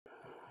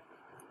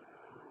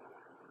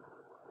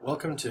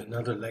Welcome to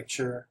another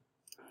lecture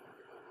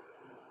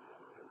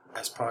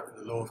as part of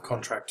the Law of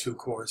Contract 2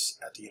 course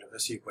at the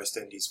University of West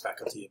Indies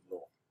Faculty of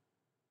Law.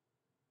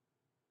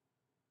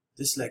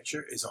 This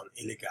lecture is on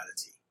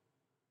illegality.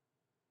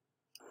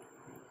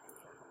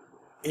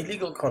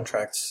 Illegal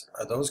contracts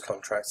are those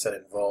contracts that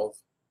involve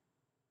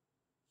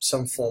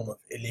some form of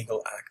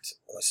illegal act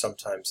or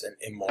sometimes an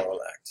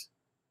immoral act.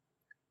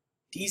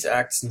 These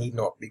acts need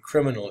not be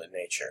criminal in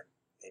nature.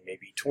 They may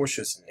be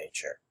tortious in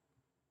nature,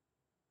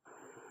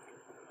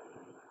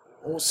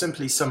 or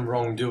simply some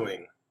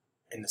wrongdoing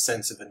in the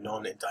sense of a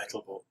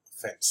non-indictable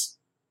offense.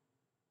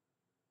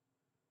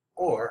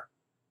 Or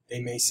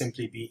they may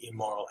simply be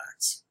immoral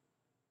acts.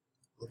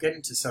 We'll get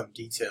into some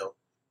detail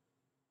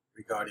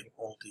regarding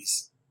all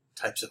these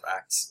types of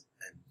acts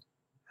and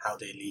how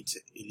they lead to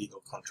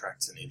illegal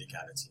contracts and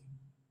illegality.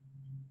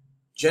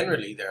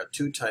 Generally, there are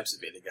two types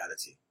of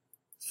illegality.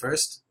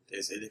 First,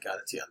 there's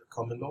illegality under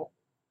common law,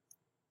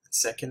 and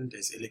second,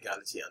 there's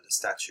illegality under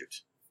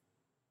statute.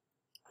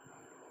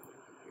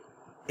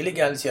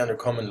 Illegality under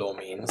common law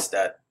means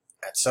that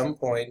at some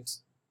point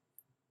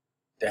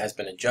there has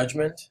been a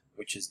judgment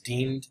which has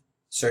deemed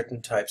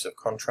certain types of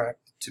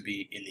contract to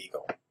be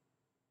illegal.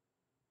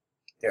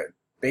 There are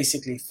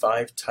basically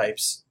 5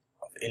 types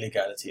of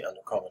illegality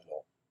under common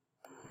law.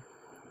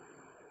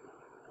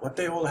 What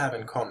they all have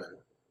in common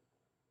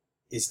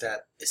is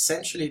that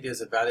essentially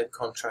there's a valid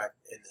contract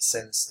in the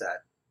sense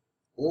that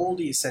all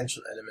the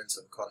essential elements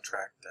of a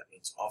contract, that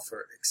means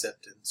offer,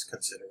 acceptance,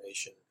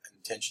 consideration, and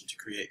intention to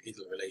create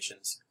legal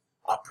relations,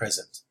 are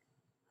present.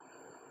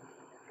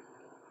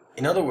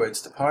 In other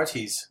words, the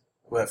parties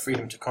who have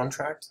freedom to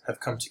contract have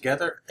come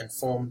together and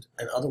formed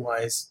an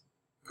otherwise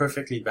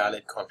perfectly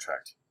valid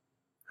contract.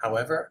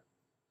 However,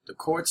 the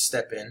courts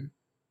step in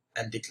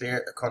and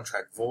declare a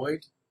contract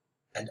void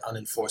and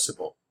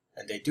unenforceable,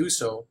 and they do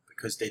so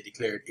because they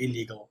declare it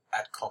illegal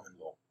at common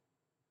law.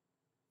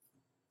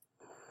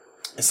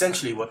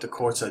 Essentially, what the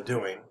courts are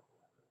doing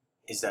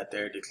is that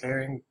they're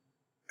declaring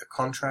a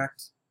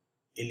contract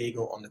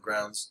illegal on the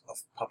grounds of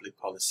public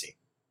policy.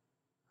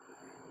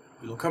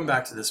 We will come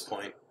back to this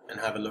point and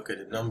have a look at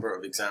a number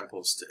of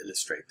examples to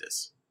illustrate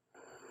this.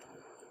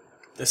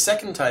 The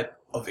second type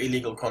of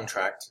illegal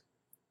contract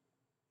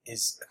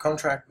is a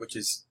contract which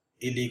is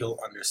illegal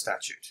under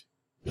statute.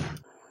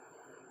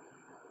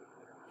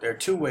 There are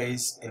 2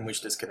 ways in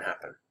which this can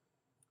happen.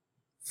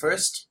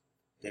 First,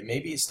 there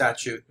may be a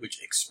statute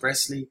which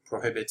expressly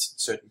prohibits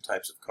certain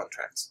types of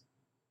contracts.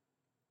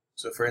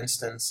 So for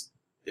instance,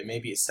 there may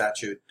be a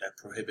statute that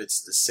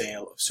prohibits the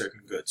sale of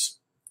certain goods.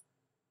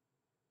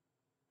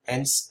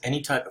 Hence,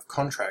 any type of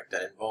contract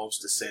that involves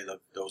the sale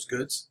of those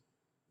goods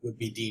would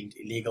be deemed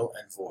illegal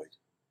and void.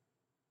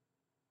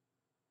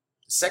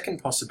 The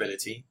second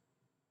possibility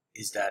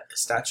is that a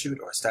statute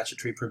or a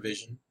statutory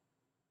provision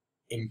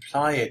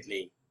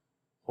impliedly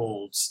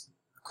holds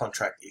a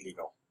contract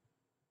illegal.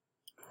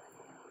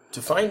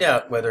 To find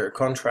out whether a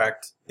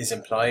contract is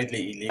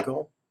impliedly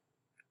illegal,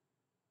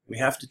 we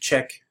have to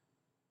check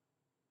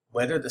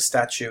whether the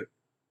statute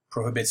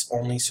prohibits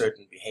only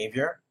certain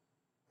behavior,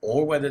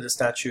 or whether the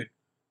statute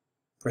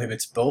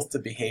prohibits both the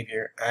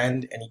behavior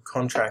and any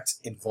contracts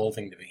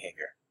involving the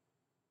behavior.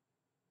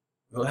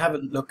 We'll have a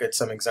look at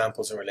some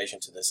examples in relation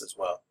to this as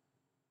well,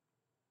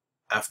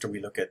 after we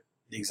look at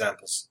the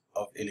examples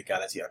of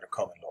illegality under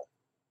common law.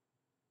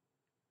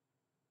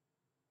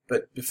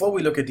 But before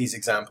we look at these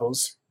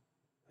examples,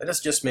 let us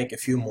just make a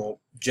few more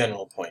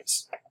general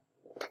points.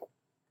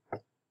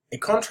 A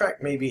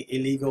contract may be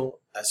illegal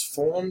as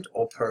formed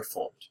or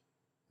performed.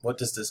 What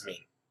does this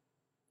mean?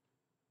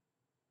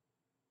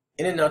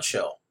 In a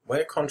nutshell, when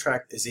a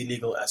contract is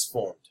illegal as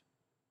formed,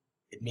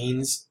 it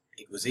means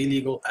it was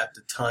illegal at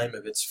the time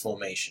of its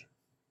formation.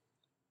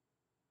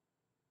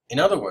 In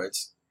other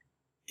words,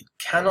 it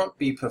cannot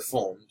be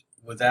performed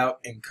without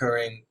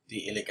incurring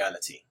the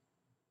illegality.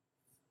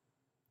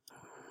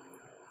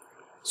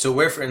 So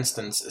where, for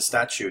instance, a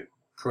statute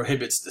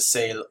prohibits the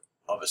sale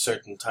of a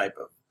certain type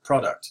of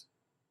product,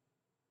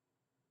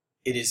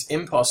 it is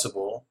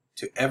impossible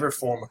to ever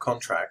form a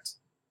contract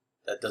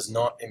that does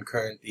not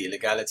incur the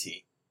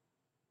illegality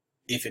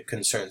if it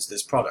concerns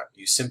this product.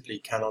 You simply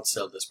cannot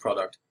sell this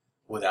product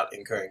without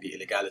incurring the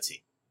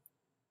illegality.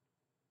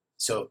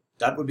 So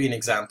that would be an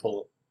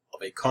example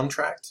of a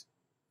contract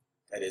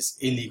that is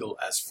illegal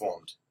as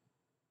formed.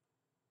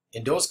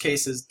 In those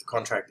cases, the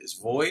contract is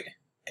void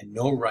and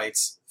no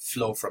rights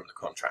flow from the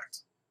contract.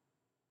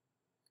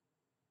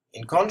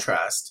 In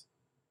contrast,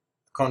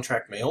 the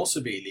contract may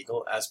also be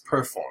illegal as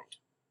performed.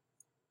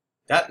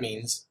 That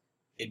means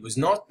it was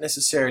not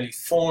necessarily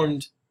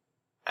formed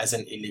as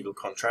an illegal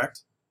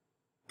contract,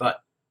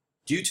 but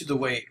due to the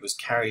way it was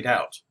carried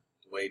out,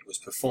 the way it was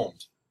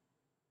performed,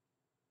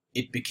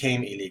 it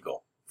became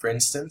illegal. For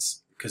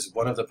instance, because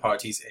one of the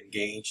parties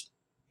engaged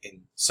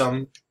in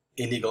some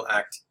illegal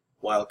act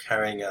while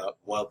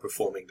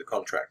performing the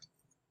contract.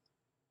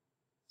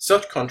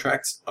 Such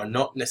contracts are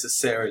not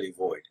necessarily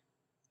void,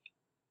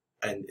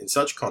 and in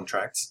such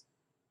contracts,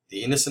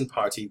 the innocent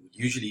party would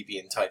usually be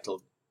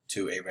entitled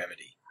to a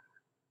remedy.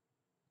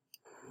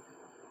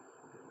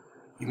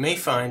 You may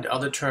find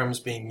other terms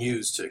being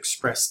used to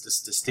express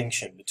this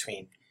distinction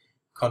between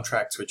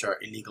contracts which are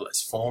illegal as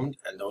formed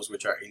and those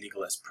which are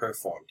illegal as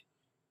performed.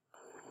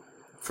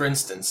 For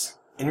instance,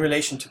 in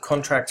relation to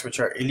contracts which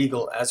are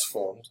illegal as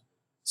formed,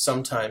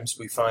 sometimes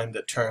we find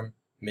the term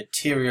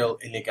material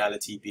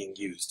illegality being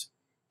used.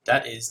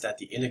 That is, that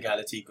the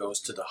illegality goes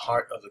to the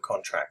heart of the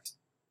contract.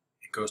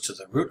 It goes to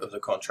the root of the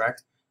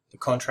contract. The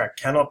contract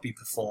cannot be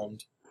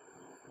performed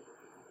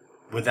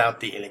without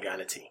the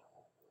illegality.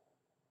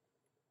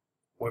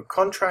 Where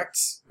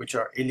contracts which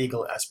are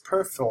illegal as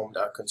performed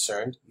are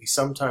concerned, we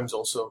sometimes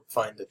also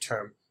find the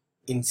term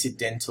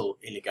incidental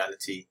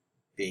illegality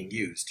being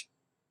used.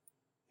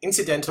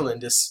 Incidental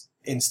in this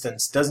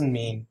instance doesn't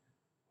mean,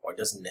 or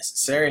doesn't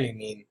necessarily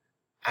mean,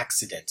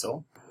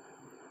 accidental.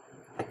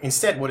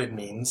 Instead, what it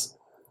means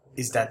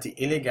is that the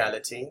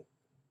illegality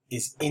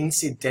is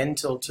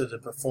incidental to the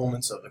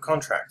performance of the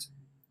contract.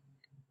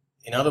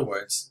 In other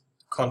words,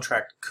 the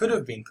contract could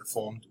have been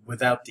performed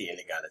without the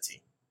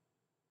illegality.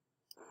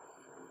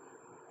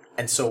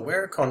 And so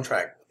where a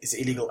contract is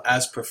illegal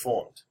as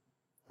performed,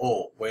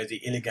 or where the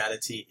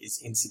illegality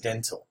is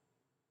incidental,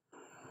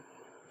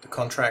 the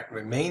contract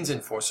remains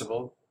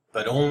enforceable,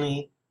 but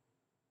only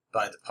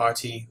by the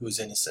party who is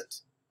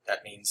innocent.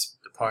 That means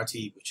the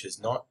party which is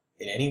not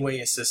in any way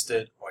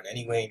assisted or in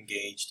any way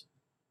engaged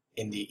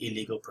in the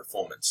illegal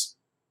performance.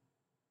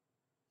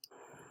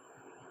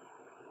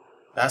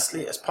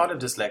 Lastly, as part of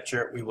this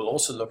lecture, we will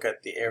also look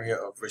at the area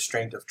of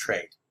restraint of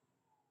trade.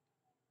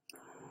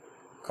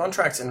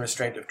 Contracts in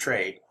restraint of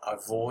trade are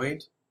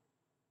void,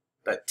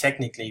 but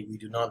technically we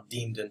do not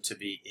deem them to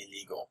be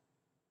illegal.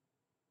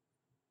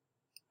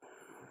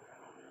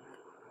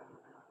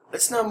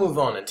 Let's now move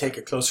on and take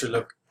a closer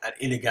look at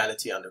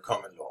illegality under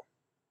common law.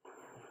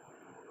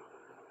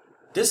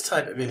 This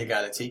type of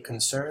illegality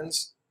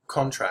concerns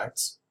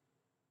contracts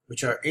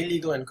which are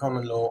illegal in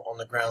common law on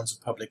the grounds of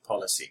public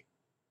policy.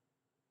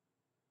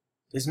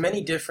 There's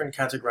many different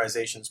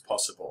categorizations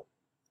possible.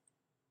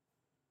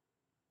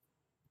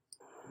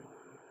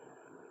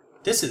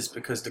 This is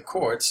because the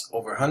courts,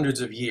 over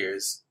hundreds of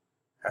years,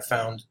 have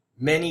found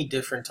many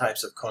different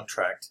types of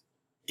contract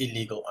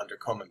illegal under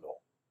common law.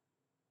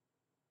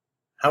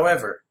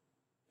 However,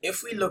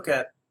 if we look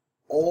at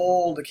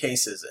all the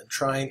cases and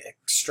try and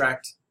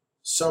extract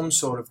some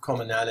sort of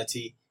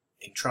commonality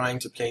in trying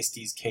to place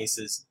these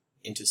cases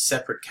into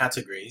separate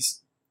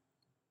categories,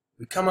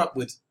 we come up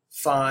with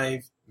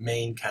 5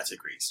 main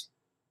categories.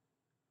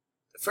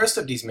 The first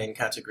of these main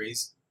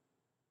categories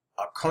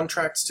are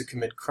contracts to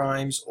commit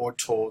crimes or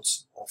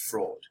torts or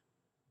fraud.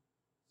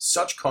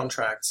 Such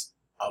contracts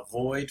are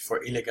void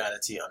for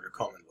illegality under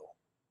common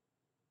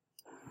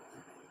law.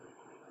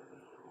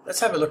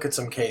 Let's have a look at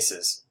some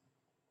cases.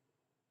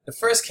 The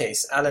first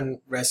case,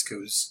 Alan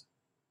Rescue's,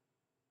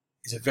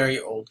 is a very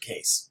old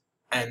case,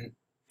 and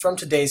from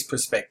today's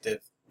perspective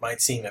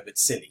might seem a bit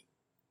silly.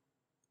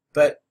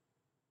 But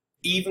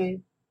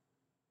even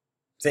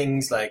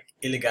things like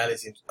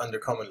illegality under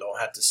common law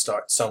had to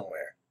start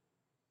somewhere.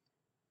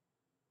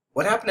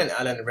 What happened in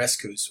Alan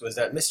Rescue's was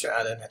that Mr.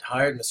 Allen had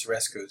hired Mr.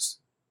 Rescue's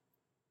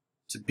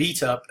to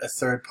beat up a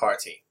third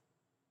party,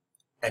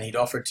 and he'd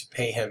offered to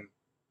pay him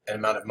an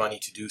amount of money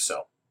to do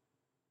so.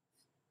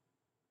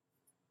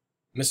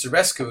 Mr.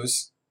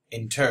 Rescue's,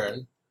 in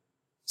turn,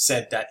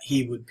 said that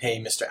he would pay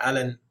Mr.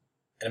 Allen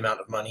an amount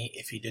of money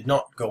if he did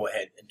not go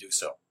ahead and do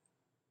so.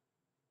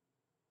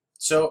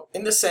 So,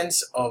 in the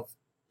sense of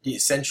the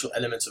essential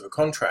elements of a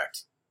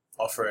contract,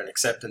 offer and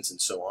acceptance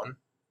and so on,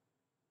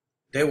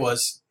 there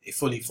was a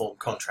fully formed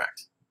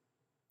contract.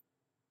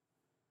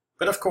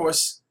 But of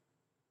course,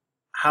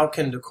 how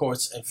can the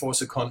courts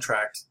enforce a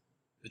contract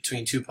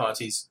between two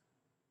parties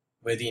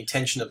where the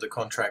intention of the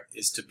contract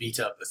is to beat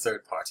up a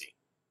third party?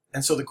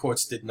 And so the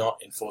courts did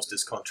not enforce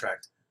this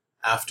contract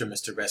after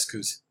Mr.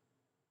 Rescue's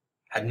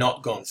had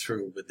not gone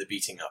through with the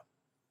beating up.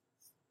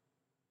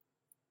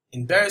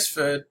 In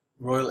Beresford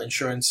Royal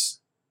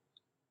Insurance,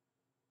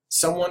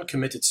 someone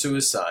committed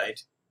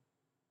suicide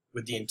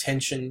with the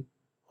intention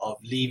of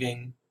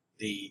leaving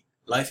the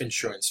life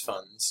insurance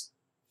funds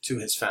to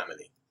his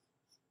family.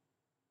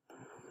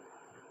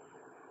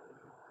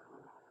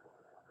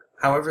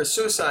 However,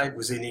 suicide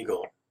was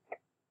illegal,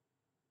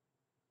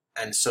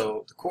 and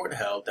so the court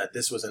held that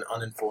this was an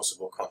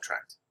unenforceable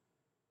contract.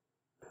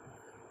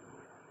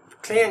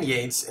 Clay and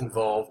Yates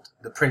involved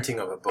the printing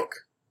of a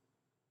book.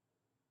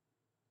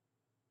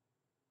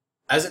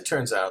 As it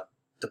turns out,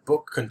 the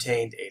book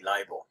contained a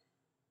libel,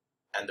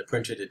 and the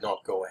printer did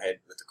not go ahead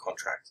with the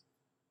contract.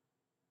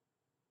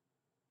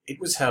 It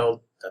was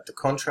held that the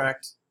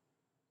contract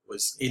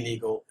was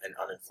illegal and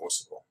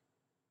unenforceable.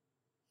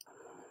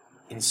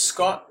 In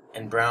Scott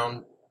and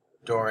Brown,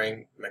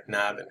 Doring,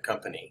 McNabb and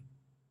Company,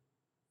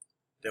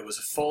 there was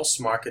a false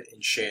market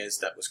in shares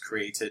that was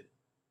created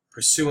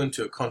pursuant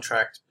to a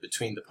contract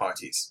between the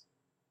parties.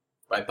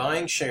 By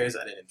buying shares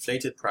at an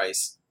inflated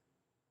price,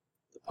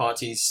 the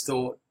parties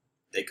thought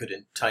they could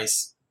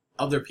entice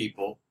other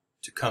people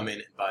to come in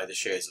and buy the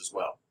shares as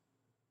well.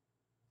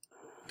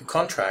 The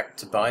contract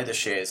to buy the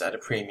shares at a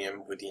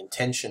premium with the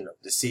intention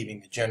of deceiving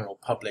the general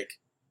public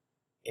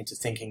into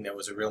thinking there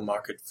was a real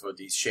market for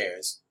these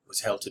shares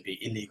was held to be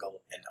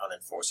illegal and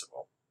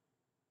unenforceable.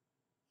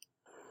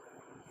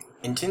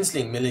 In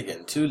Tinsley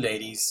Milligan, two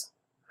ladies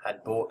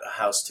had bought a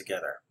house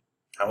together.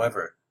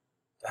 However,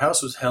 the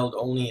house was held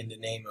only in the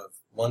name of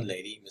one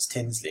lady, Miss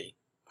Tinsley,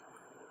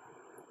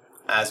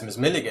 as Miss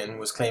Milligan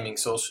was claiming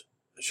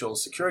social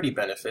security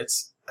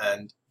benefits,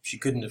 and she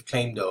couldn't have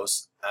claimed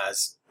those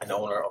as an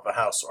owner of a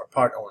house or a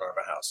part owner of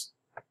a house.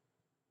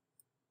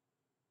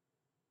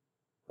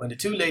 When the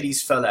two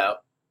ladies fell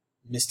out,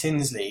 Miss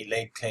Tinsley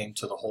laid claim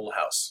to the whole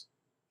house.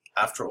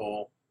 After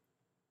all,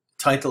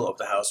 the title of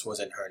the house was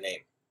in her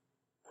name.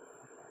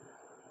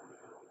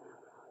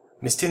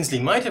 Miss Tinsley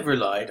might have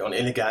relied on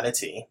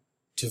illegality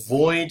to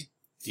void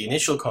the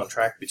initial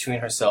contract between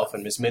herself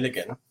and Miss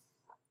Milligan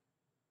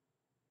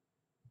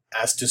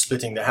as to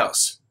splitting the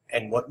house,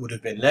 and what would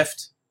have been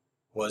left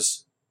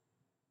was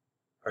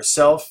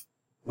herself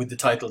with the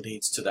title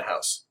deeds to the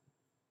house.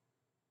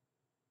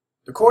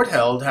 The court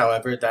held,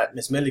 however, that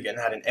Miss Milligan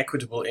had an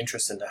equitable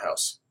interest in the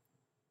house,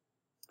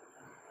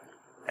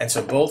 and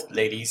so both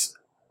ladies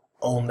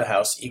owned the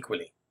house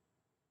equally.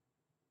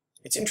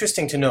 It's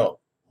interesting to note,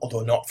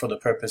 although not for the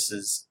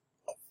purposes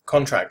of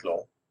contract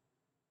law,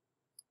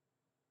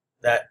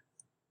 that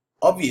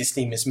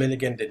obviously Miss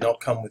Milligan did not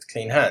come with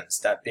clean hands,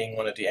 that being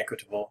one of the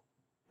equitable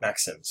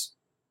maxims.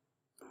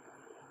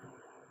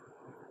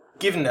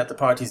 Given that the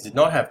parties did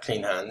not have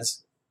clean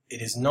hands,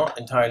 it is not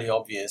entirely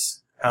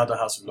obvious how the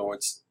House of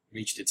Lords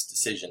reached its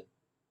decision,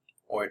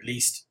 or at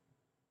least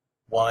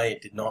why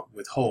it did not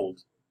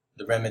withhold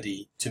the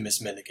remedy to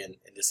Miss Milligan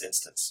in this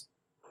instance.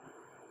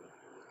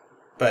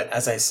 But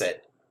as I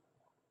said,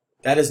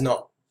 that is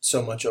not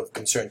so much of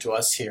concern to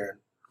us here in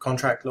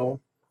contract law,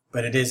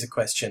 but it is a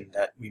question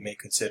that we may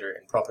consider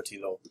in property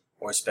law,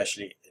 or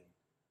especially in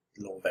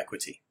the law of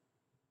equity.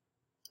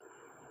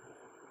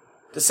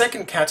 The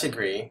second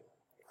category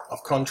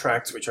of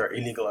contracts which are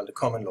illegal under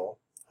common law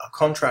are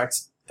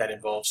contracts that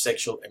involve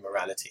sexual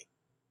immorality.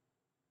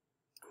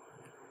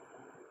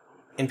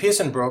 In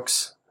Pearson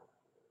Brooks,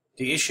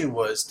 the issue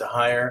was the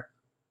hire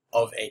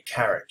of a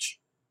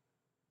carriage.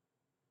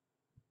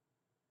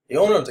 The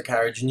owner of the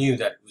carriage knew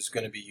that it was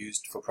going to be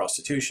used for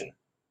prostitution.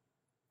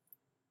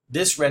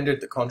 This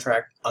rendered the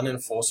contract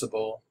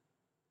unenforceable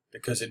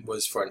because it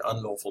was for an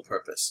unlawful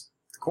purpose.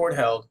 The court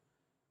held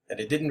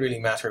that it didn't really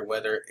matter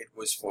whether it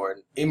was for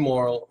an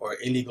immoral or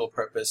illegal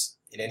purpose.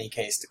 In any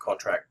case, the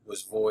contract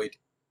was void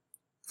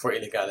for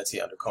illegality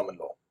under common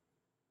law.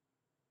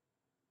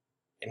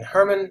 In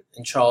Herman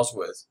and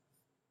Charlesworth,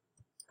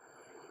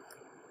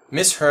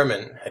 Miss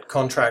Herman had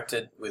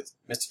contracted with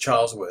Mr.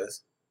 Charlesworth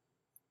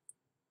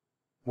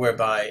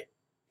whereby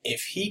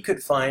if he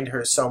could find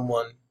her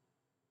someone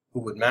who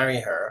would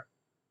marry her,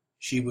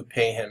 she would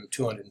pay him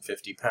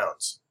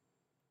 £250.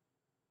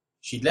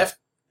 She left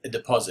a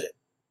deposit,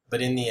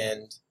 but in the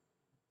end,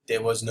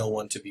 there was no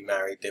one to be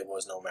married, there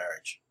was no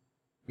marriage.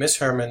 Miss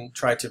Herman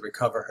tried to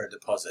recover her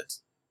deposit.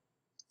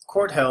 The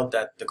court held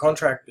that the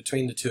contract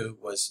between the two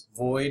was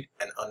void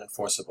and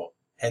unenforceable,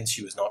 hence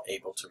she was not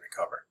able to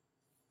recover.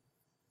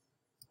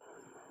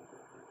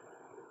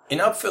 In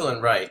Upfill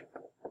and Wright,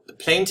 the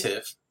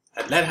plaintiff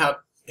had let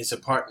out his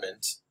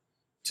apartment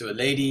to a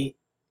lady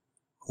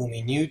whom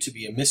he knew to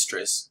be a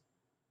mistress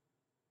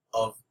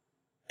of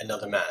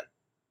another man.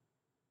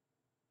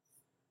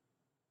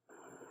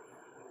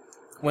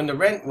 When the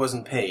rent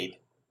wasn't paid,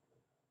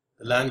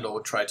 the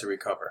landlord tried to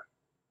recover.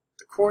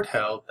 The court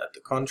held that the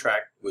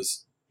contract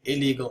was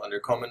illegal under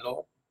common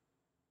law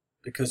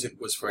because it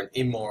was for an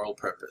immoral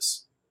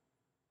purpose.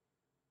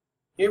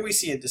 Here we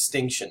see a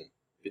distinction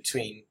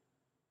between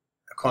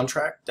a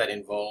contract that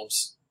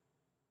involves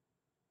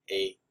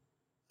a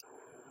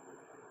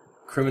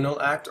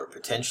criminal act or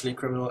potentially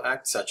criminal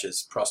act such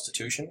as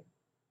prostitution,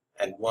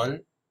 and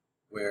one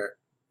where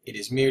it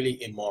is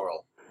merely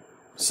immoral.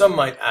 Some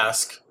might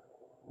ask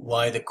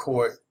why the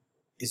court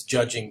is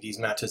judging these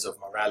matters of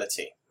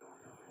morality.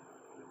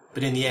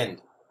 But in the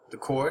end, the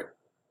court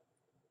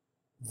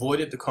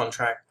voided the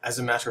contract as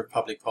a matter of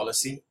public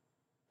policy,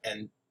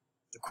 and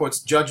the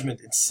court's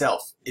judgment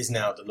itself is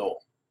now the law.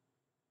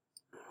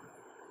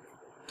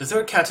 The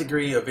third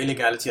category of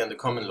illegality under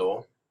common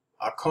law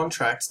are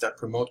contracts that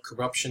promote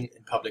corruption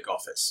in public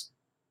office.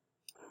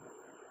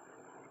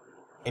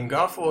 In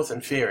Garforth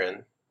and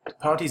Fearon, the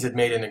parties had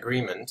made an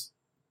agreement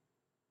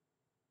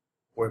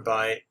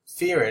whereby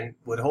Fearon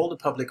would hold a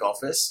public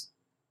office.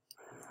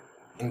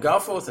 In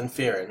Garforth and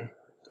Fearon,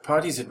 the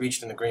parties had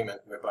reached an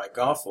agreement whereby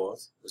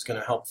Garforth was going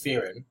to help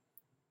Fearon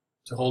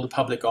to hold a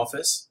public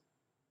office,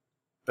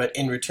 but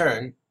in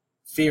return,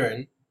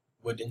 Fearon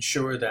would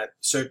ensure that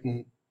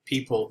certain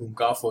people whom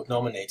Garforth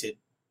nominated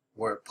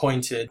were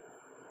appointed,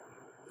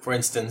 for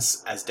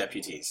instance, as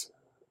deputies.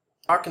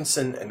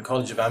 Parkinson and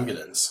College of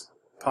Ambulance.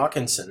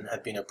 Parkinson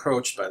had been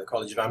approached by the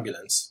College of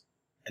Ambulance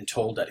and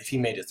told that if he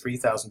made a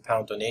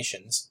 £3,000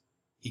 donations,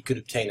 he could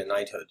obtain a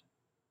knighthood.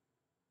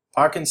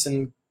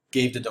 Parkinson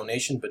gave the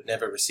donation but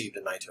never received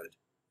a knighthood.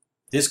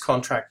 This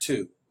contract,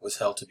 too, was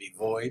held to be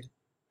void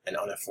and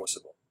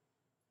unenforceable.